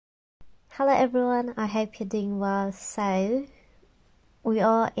Hello everyone, I hope you're doing well. So, we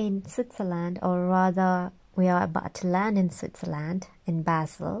are in Switzerland, or rather, we are about to land in Switzerland, in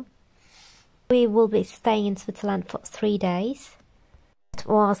Basel. We will be staying in Switzerland for 3 days. It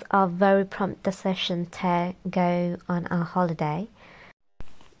was a very prompt decision to go on our holiday.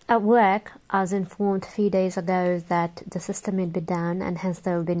 At work, I was informed a few days ago that the system would be down and hence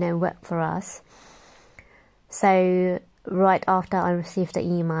there will be no work for us. So, right after I received the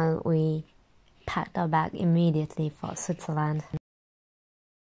email, we packed our bag immediately for Switzerland.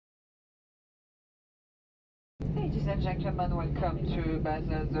 Ladies and gentlemen, welcome to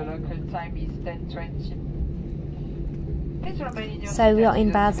Basel. The local time is 10:20. Please remain in your So we are in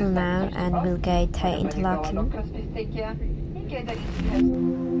seats Basel until the now start and is we'll off. go to Whenever you go Interlaken. along, please take care. In case anything has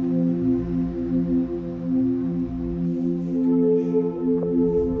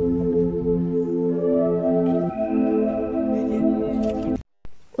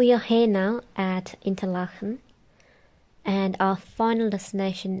We are here now at Interlaken and our final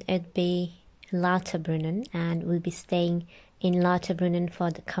destination would be Lauterbrunnen, and we'll be staying in Lauterbrunnen for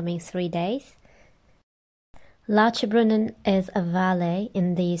the coming 3 days. Lauterbrunnen is a valley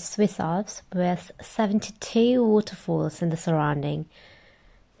in the Swiss Alps with 72 waterfalls in the surrounding.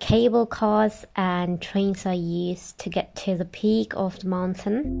 Cable cars and trains are used to get to the peak of the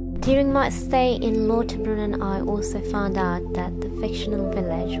mountain. During my stay in Lauterbrunnen, I also found out that the fictional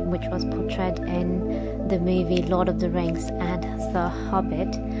village, which was portrayed in the movie Lord of the Rings and The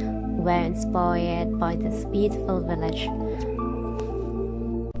Hobbit, were inspired by this beautiful village.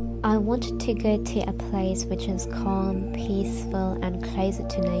 I wanted to go to a place which is calm, peaceful and closer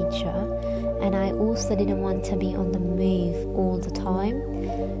to nature, and I also didn't want to be on the move all the time.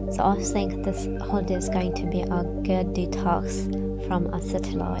 So I think this holiday is going to be a good detox from our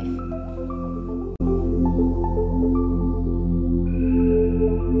city life.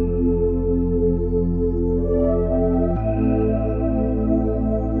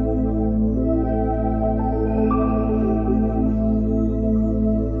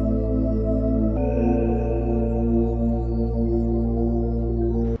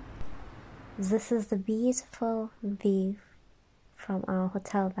 This is the beautiful view from our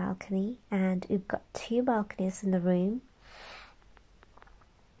hotel balcony, and we've got 2 balconies in the room.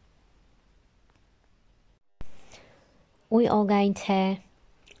 We are going to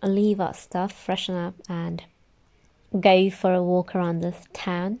leave our stuff, freshen up and go for a walk around the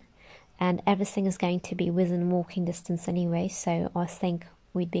town, and everything is going to be within walking distance anyway, so I think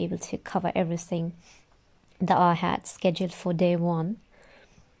we'd be able to cover everything that I had scheduled for day 1.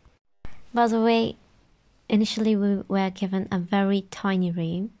 By the way, initially we were given a very tiny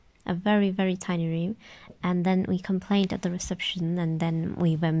room, a very tiny room, and then we complained at the reception and then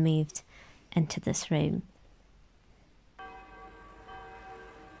we were moved into this room.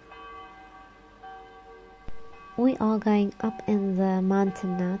 We are going up in the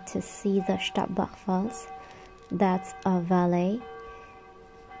mountain now to see the Staubbachfalls. That's a valley.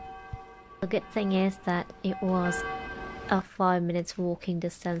 The good thing is that it was a 5 minutes walking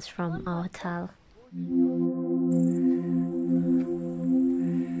distance from our hotel.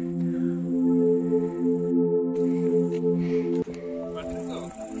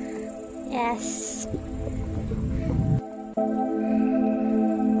 Yes.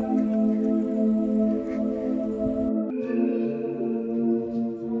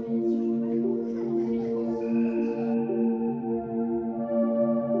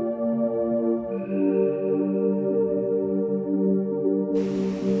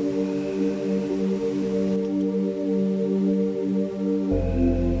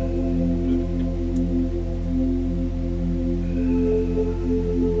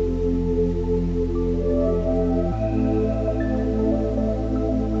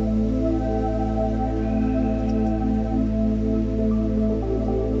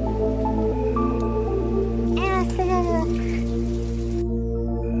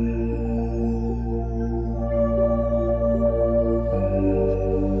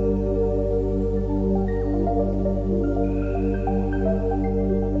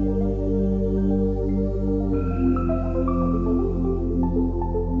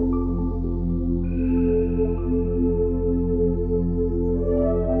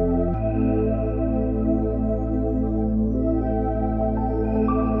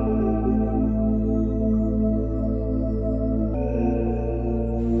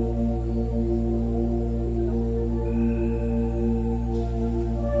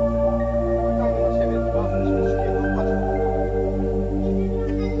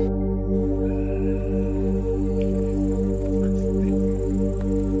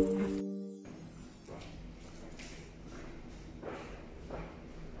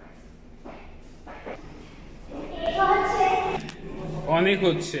 অনেক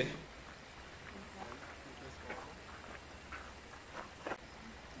হচ্ছে।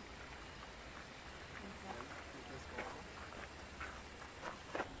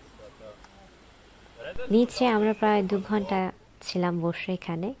 নিচে আমরা প্রায় 2 ঘন্টা ছিলাম বসে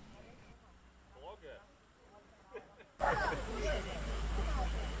এখানে।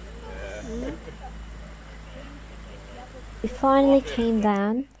 We finally came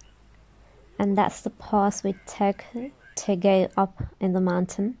down, and that's the path we took to go up in the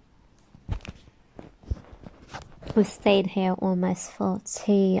mountain. We stayed here almost for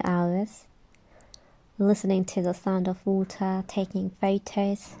 2 hours, listening to the sound of water, taking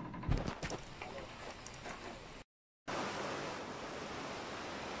photos.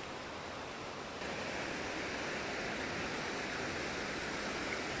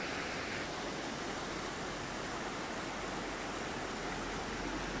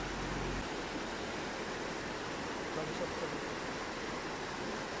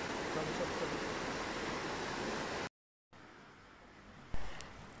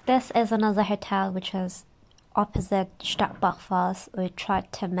 This is another hotel which is opposite Staubbachfalls. We tried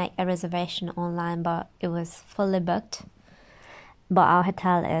to make a reservation online, but it was fully booked. But our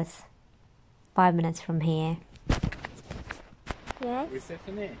hotel is 5 minutes from here. Yes?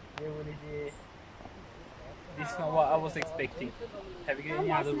 Reception, this is not what I was expecting. Have you got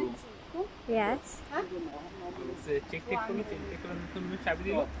any other room? Yes. Check চাবি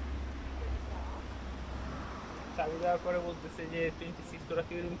দিল। চাবি দেওয়ার পরে বলতেছে যে 26 তোরা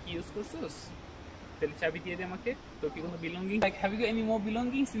কি room কি ইউজ করছিস? তাহলে চাবি দিয়ে দে আমাকে। তোর কি কোনো belonging? Like, have you got any more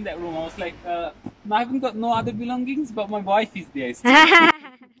belongings in that room? I was like, no, I haven't got no other belongings, but my wife is there.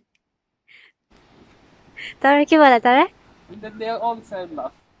 তারা কি বলে তারা? That they all said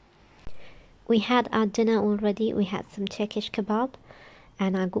laugh. We had our dinner already. We had some Turkish kebab,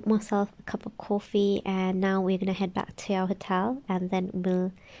 and I got myself a cup of coffee, and now we're gonna head back to our hotel, and then we'll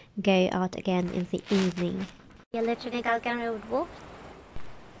go out again in the evening.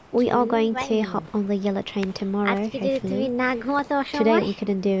 We are going to hop on the yellow train tomorrow, hopefully. Today we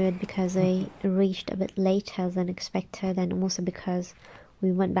couldn't do it because we reached a bit later than expected, and also because we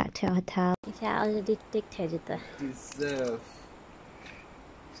went back to our hotel. Deserve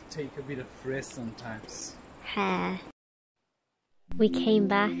to take a bit of rest sometimes. We came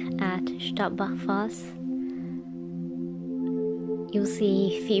back at Staubbachfalls. You'll see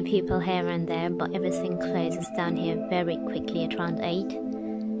a few people here and there, but everything closes down here very quickly at around 8.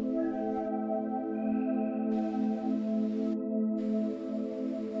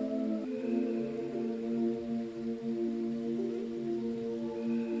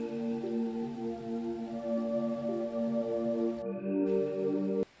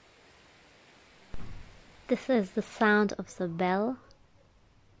 This is the sound of the bell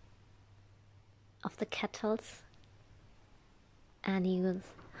of the kettles, and you will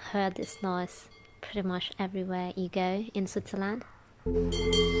hear this noise pretty much everywhere you go in Switzerland.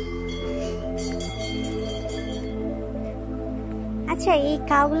 আচ্ছা এই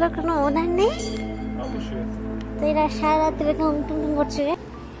কাউগুলোর কোনো ওনার নেই? অবশ্যই। তো এরা সারা রাত এরকম টুনটুন করছে।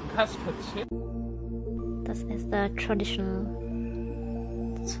 ঘাস খাচ্ছে। This is the traditional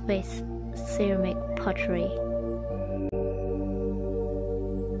Swiss ceramic pottery.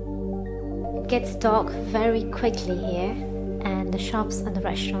 It gets dark very quickly here, and the shops and the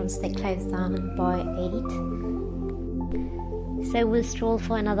restaurants, they close down by 8. So we'll stroll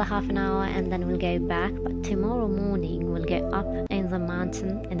for another half an hour and then we'll go back, but tomorrow morning we'll go up in the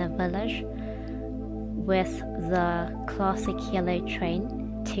mountain in a village with the classic yellow train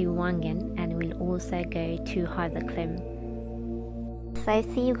to Wangen, and we'll also go to Heiderklim. So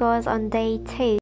see you guys on day 2.